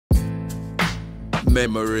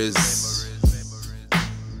Memories,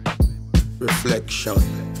 reflection.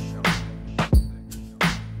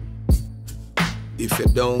 If you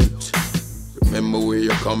don't remember where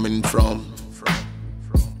you're coming from,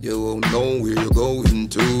 you won't know where you're going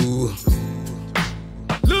to.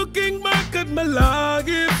 Looking back at my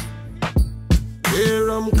life, where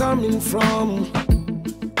I'm coming from,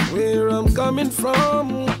 where I'm coming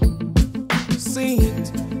from. See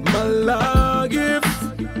it, my life,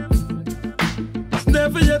 it's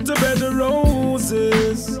never yet a bed of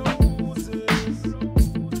roses.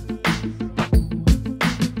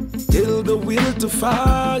 Till the will to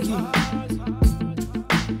fight,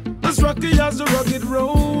 as rocky as the rugged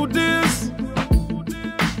road is.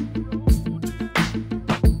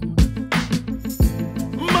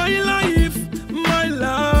 My life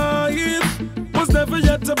was never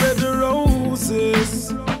yet a bed of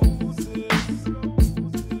roses.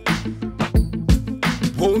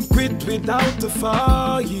 Won't quit without a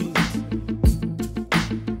fight,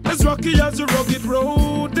 as rocky as the rugged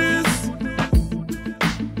road is.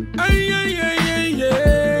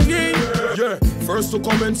 Yeah, first to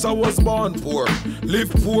commence I was born poor.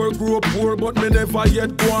 Live poor, grow poor, but me never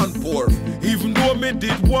yet gone poor. Even though me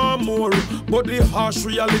did one more, but the harsh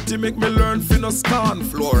reality make me learn fi no scan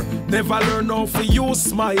floor. Never learn how fi use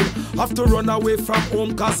smile. Have to run away from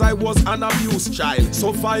home cause I was an abused child.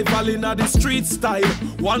 Survival in the street style.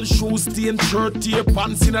 One shoe stain, shirt, tear,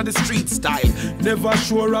 pants in the street style. Never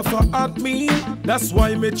sure of a hot meal. That's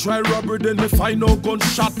why me try robbery, then me find out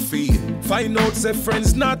gunshot feel. Find out say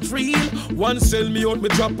friends not real. One sell me out, me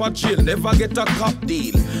drop a chill. Never get a cop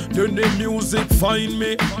deal. Then the music find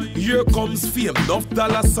me. Here comes fame, enough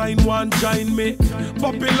dollar sign one join me.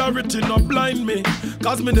 Popularity not blind me,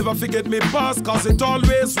 cause me never forget me past, cause it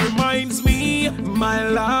always reminds me. My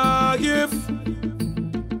life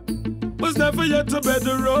was never yet a bed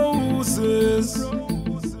of roses.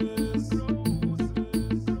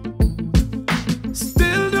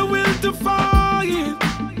 Still the will to fight,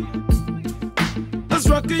 as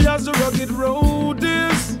rocky as the rugged road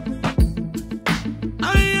is.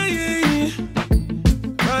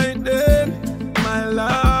 Right then, my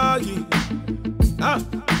life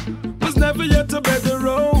was never yet a bed of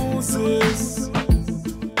roses.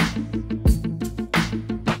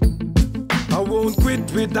 I won't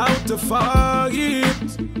quit without a fight,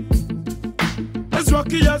 as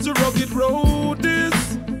rocky as the rugged road is.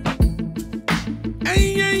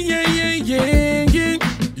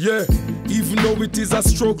 Yeah, even though it is a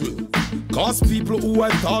struggle, cause people who I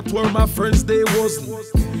thought were my friends, they wasn't.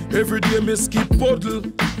 Every day me skip puddle,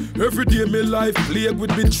 every day me life plagued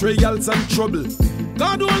with betrayals and trouble.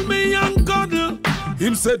 God hold me and cuddle.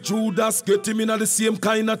 Him said Judas get him in the same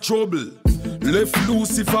kind of trouble. Left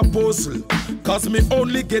Lucifer puzzle, cause me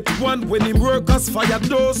only get one when him work as fire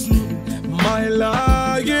dozen. My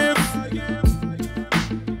life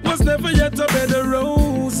was never yet a bed of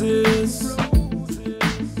roses.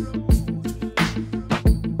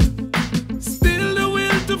 Still the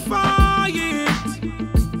will to fight,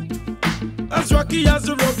 as rocky as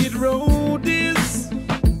the rugged road is.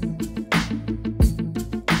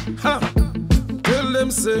 Ha! Tell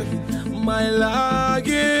them say, my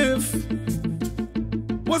life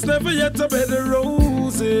was never yet a bed of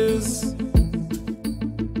roses.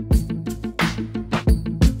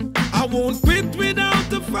 I won't quit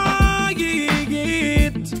without a fight,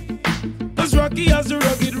 as rocky as the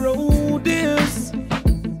rugged road is.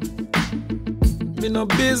 Me no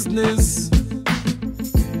business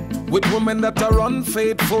with women that are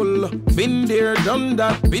unfaithful. Been there, done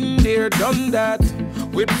that, been there, done that.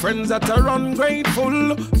 With friends that are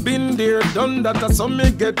ungrateful. Been there, done that, that's how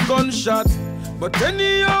me get gunshot. But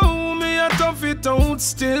anyhow, me a tough it out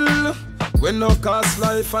still. When no cost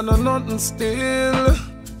life and no nothing still.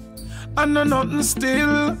 And no nothing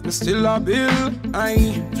still, me still a bill.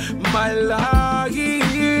 My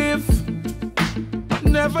life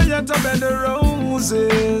never yet a bed of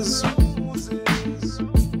roses.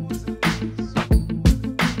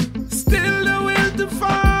 Still the will to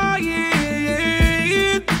fight,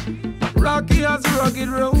 rocky as the rugged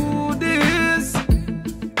road is.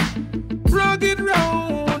 Rugged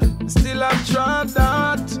road, still I've tried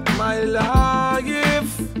that. My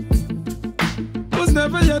life was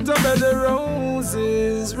never yet a bed of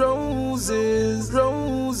roses, roses,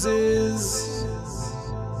 roses.